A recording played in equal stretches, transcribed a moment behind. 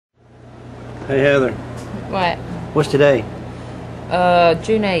Hey Heather. What? What's today?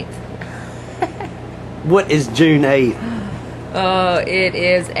 June 8th. What is June 8th? It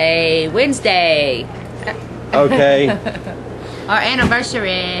is a Wednesday. Okay. Our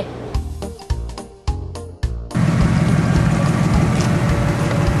anniversary.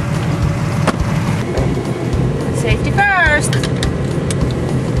 Safety first.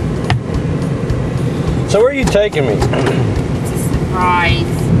 So where are you taking me? It's a surprise.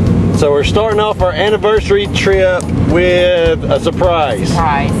 So we're starting off our anniversary trip with a surprise.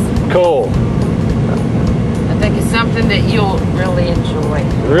 Surprise. Cool. I think it's something that you'll really enjoy.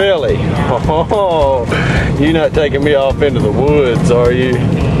 Really? Yeah. Oh, you're not taking me off into the woods, are you?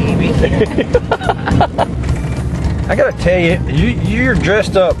 Maybe. I gotta tell you, you're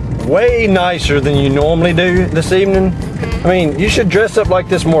dressed up way nicer than you normally do this evening. I mean, you should dress up like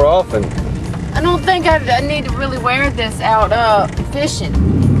this more often. I don't think I need to really wear this out fishing.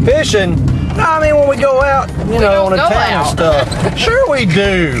 Fishing? No, I mean when we go out, you know, on the town and stuff. Sure we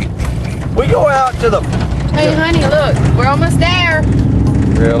do. We go out to the... Hey honey, look, we're almost there.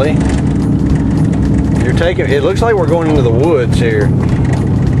 Really? You're taking... It looks like we're going into the woods here.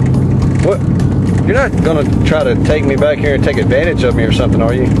 What? You're not gonna try to take me back here and take advantage of me or something,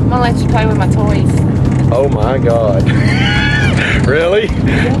 are you? I'm gonna let you play with my toys. Oh my God. Really?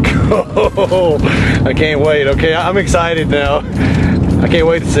 Cool. I can't wait. Okay, I'm excited now. I can't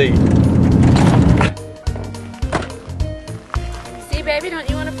wait to see. See, baby, don't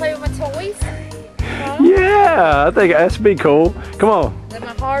you want to play with my toys? Huh? Yeah, I think that's be cool. Come on. Is that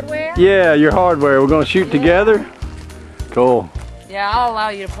my hardware? Yeah, your hardware. We're gonna shoot together. Cool. Yeah, I'll allow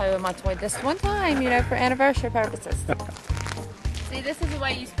you to play with my toy this one time, you know, for anniversary purposes. See, this is the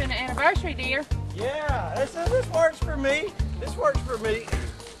way you spend an anniversary, dear. Yeah, this works for me. This works for me.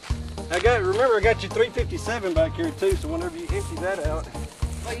 Remember, I got your 357 back here too, so whenever you empty that out.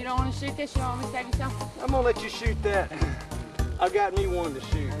 Well, you don't want to shoot this? You want me to save you some? I'm gonna let you shoot that. I've got me one to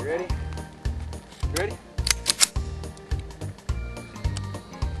shoot. You ready? Ready?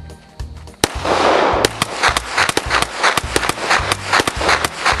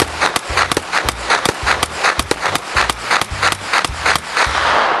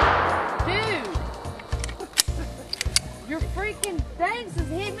 Thanks, it's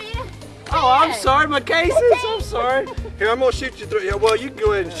hit me. Oh, I'm sorry, my cases. I'm sorry. Here, I'm gonna shoot you through. Yeah, well, you can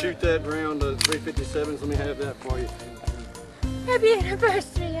go ahead and shoot that round of 357s. Let me have that for you. Happy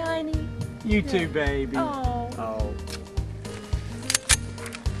anniversary, honey. You too, baby. Oh. Oh.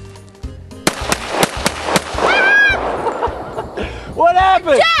 What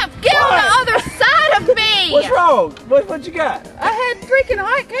happened? Jeff, get on the other side of me. What's wrong? What you got? I had freaking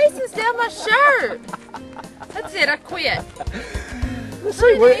hot cases down my shirt. That's it, I quit. Let's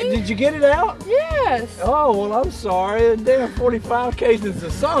see, did you get it out? Yes. Oh, well, I'm sorry. Damn 45 cases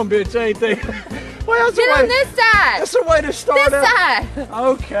of some bitch, ain't they? Well, that's get on this side. That's a way to start this side.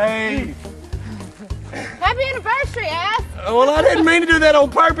 Okay. Happy anniversary, ass. Well, I didn't mean to do that on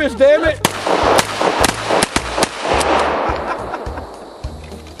purpose, damn it.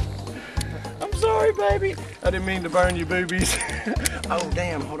 I'm sorry, baby. I didn't mean to burn your boobies. Oh,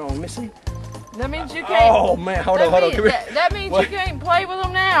 damn. Hold on, Missy. That means you can't. Oh man, hold on. Come here. That means you can't play with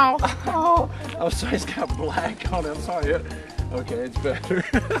them now. Oh, I'm sorry, it's got black on it. I'm sorry. Okay, it's better.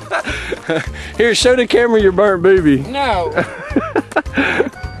 Here, show the camera your burnt boobie. No.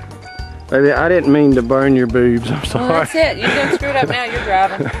 Baby, I didn't mean to burn your boobs. I'm sorry. Well, that's it. You done screwed up now. You're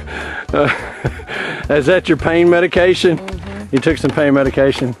driving. Is that your pain medication? Mm-hmm. You took some pain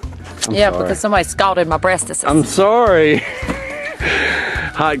medication? I'm sorry. Because somebody scalded my breastises. I'm sorry.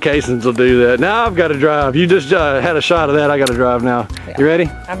 Hot casings will do that. Now I've got to drive. You just had a shot of that. I got to drive now. Yeah. You ready?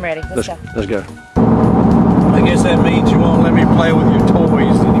 I'm ready. Let's go. Let's go. I guess that means you won't let me play with your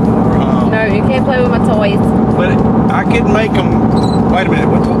toys anymore, huh? No, you can't play with my toys. But I could make them. Wait a minute.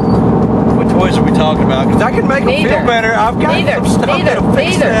 What toys are we talking about? Because I can make them feel better. I've got some stuff that'll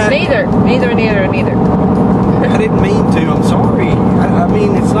fix that. Neither. I didn't mean to. I'm sorry. I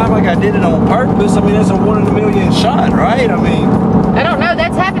mean, it's not like I did it on purpose. I mean, that's a 1 in a million shot, right? I mean, I don't know.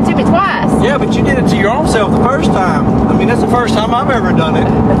 That's happened to me twice. yeah, but you did it to your own self the first time. I mean, that's the first time I've ever done it.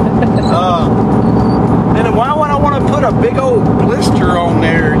 And why would I want to put a big old blister on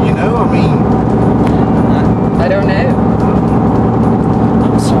there? You know, I mean, I don't know.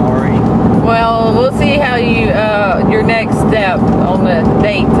 I'm sorry. Well, we'll see how you your next step on the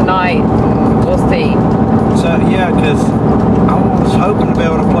date tonight. We'll see. So yeah, because I was hoping to be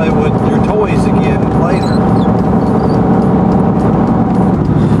able to play with your toys again later.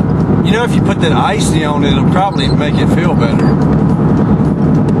 You know, if you put that icy on it, it'll probably make it feel better.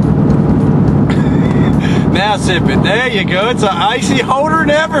 Now sip it. There you go. It's an icy holder and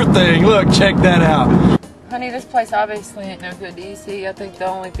everything. Look, check that out. Honey, this place obviously ain't no good to you see. I think the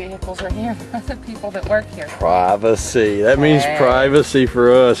only vehicles are here are the people that work here. Privacy. That means privacy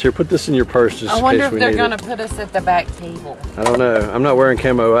for us. Here, put this in your purse just in case we need it. I wonder if they're going to put us at the back table. I don't know. I'm not wearing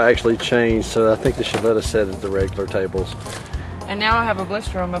camo. I actually changed, so I think they should let us sit at the regular tables. And now I have a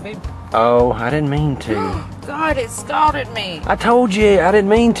blister on my boob. Oh, I didn't mean to. God, it scalded me. I told you. I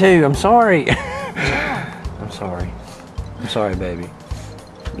didn't mean to. I'm sorry. I'm sorry. I'm sorry, baby.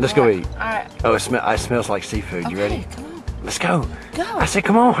 Let's go eat. Alright. Oh, it smells like seafood. You ready? Come on. Let's go. Go. I said,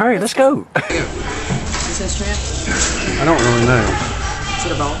 come on, hurry. Let's go. Is this shrimp? I don't really know. Is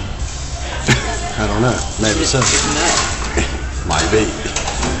it a ball? I don't know. Maybe so. It's a nut. Might be.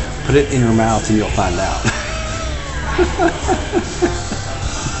 Put it in your mouth and you'll find out.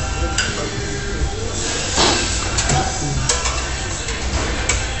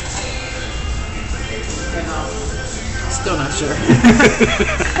 Still not sure.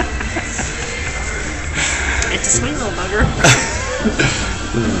 It's a sweet little bugger.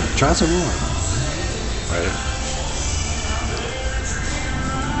 Try some more. Right.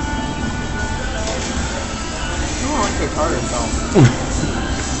 Oh, I like the tartar sauce.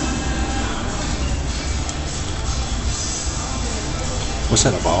 What's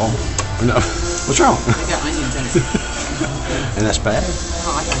that, a ball? No. What's wrong? They got onions in it. And that's bad? I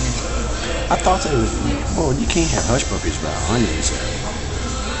don't like onions. I thought they was, well, you can't have hush puppies without onions.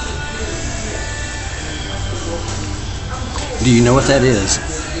 Do you know what that is?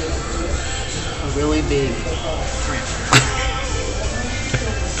 A really big shrimp.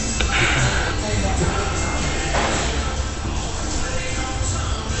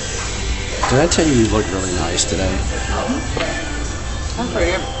 Did I tell you look really nice today? I'm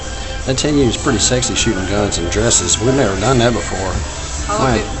pretty. I tell you, it's pretty sexy shooting guns and dresses. We've never done that before.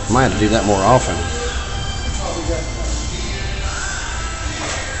 Might have to do that more often.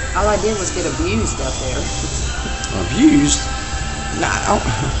 All I did was get abused up there. Abused? Nah,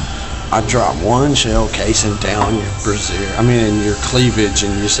 I dropped one shell casing down your brassiere. I mean, in your cleavage,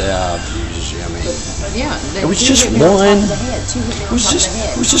 and you say I abused you. I mean, But yeah, it was just one. It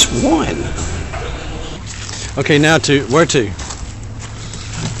was just one. Okay, now to where to?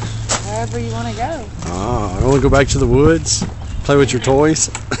 Wherever you want to go. Oh, I want to go back to the woods, play with your toys.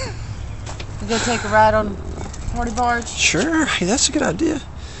 You gonna take a ride on party barge? Sure. Hey, that's a good idea.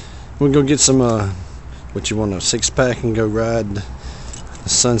 We'll go get some. What you want, a 6-pack and go ride the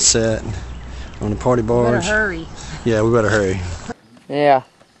sunset on the party barge. Better hurry. Yeah, we better hurry. Yeah.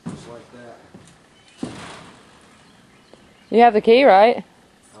 Just like that. You have the key, right?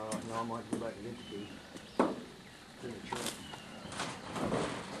 No, I might go back and get the key.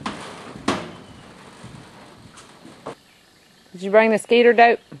 Did you bring the skeeter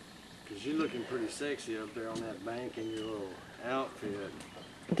dope? Because you're looking pretty sexy up there on that bank in your little outfit.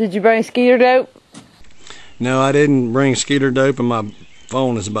 Did you bring skeeter dope? No, I didn't bring skeeter dope, and my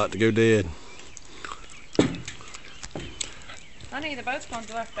phone is about to go dead. Honey, the boat's going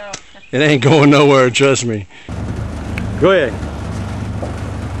to drift off. It ain't going nowhere, trust me. Go ahead.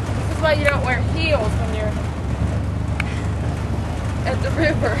 This is why you don't wear heels when you're at the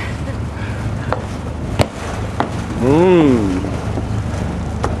river.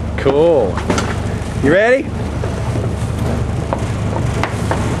 Cool. You ready?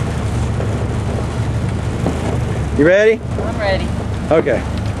 You ready? I'm ready. Okay.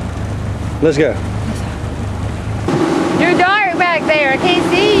 Let's go. You're dark back there. I can't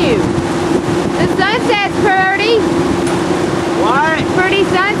see you. The sunset's pretty. What? Pretty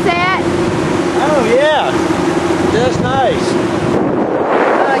sunset. Oh, yeah. That's nice.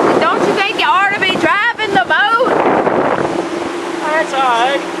 Don't you think you ought to be driving the boat? That's all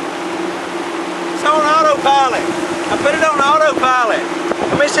right. It's on autopilot. I put it on autopilot.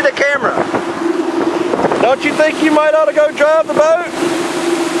 Let me see the camera. Don't you think you might ought to go drive the boat?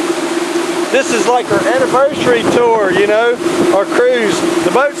 This is like our anniversary tour, you know, our cruise.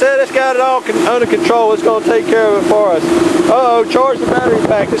 The boat said it's got it all under control. It's going to take care of it for us. Uh-oh, charge the battery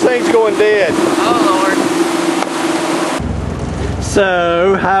pack. This thing's going dead. Oh, Lord.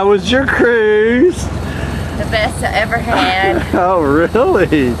 So, how was your cruise? The best I ever had. Oh,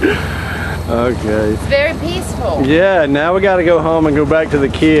 really? Okay. It's very peaceful. Yeah, now we got to go home and go back to the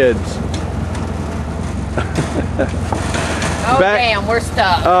kids. Oh, damn, we're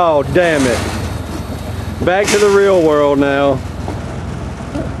stuck. Oh, damn it. Back to the real world now.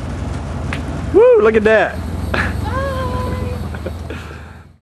 Woo, look at that.